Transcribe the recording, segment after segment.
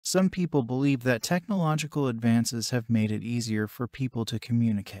Some people believe that technological advances have made it easier for people to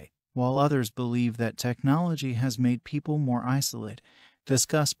communicate, while others believe that technology has made people more isolated.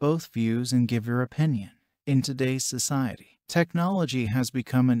 Discuss both views and give your opinion. In today's society, technology has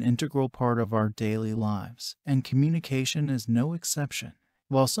become an integral part of our daily lives, and communication is no exception.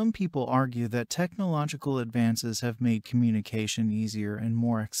 While some people argue that technological advances have made communication easier and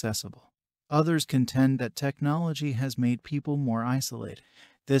more accessible, others contend that technology has made people more isolated.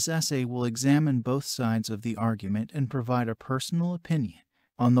 This essay will examine both sides of the argument and provide a personal opinion.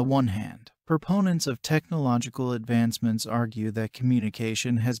 On the one hand, proponents of technological advancements argue that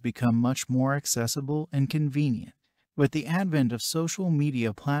communication has become much more accessible and convenient. With the advent of social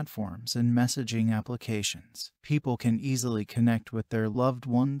media platforms and messaging applications, people can easily connect with their loved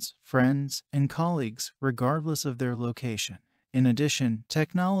ones, friends, and colleagues, regardless of their location. In addition,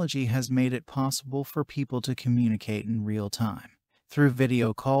 technology has made it possible for people to communicate in real time through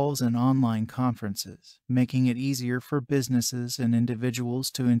video calls and online conferences, making it easier for businesses and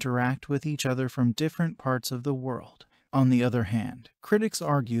individuals to interact with each other from different parts of the world. On the other hand, critics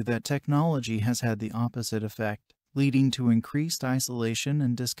argue that technology has had the opposite effect, leading to increased isolation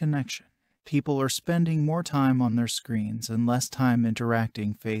and disconnection. People are spending more time on their screens and less time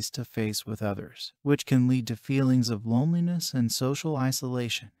interacting face-to-face with others, which can lead to feelings of loneliness and social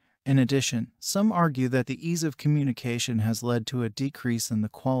isolation. In addition, some argue that the ease of communication has led to a decrease in the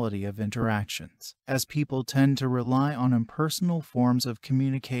quality of interactions, as people tend to rely on impersonal forms of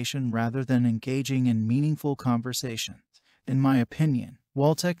communication rather than engaging in meaningful conversations. In my opinion,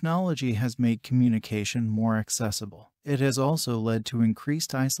 while technology has made communication more accessible, it has also led to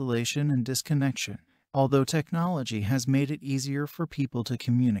increased isolation and disconnection. Although technology has made it easier for people to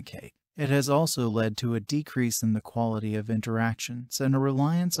communicate, it has also led to a decrease in the quality of interactions and a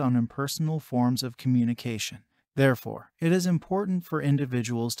reliance on impersonal forms of communication. Therefore, it is important for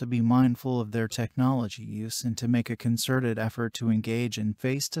individuals to be mindful of their technology use and to make a concerted effort to engage in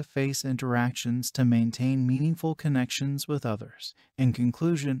face-to-face interactions to maintain meaningful connections with others. In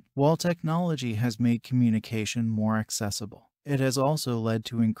conclusion, while technology has made communication more accessible, it has also led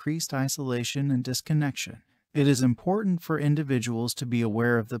to increased isolation and disconnection. It is important for individuals to be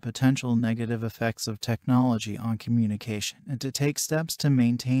aware of the potential negative effects of technology on communication and to take steps to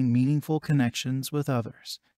maintain meaningful connections with others.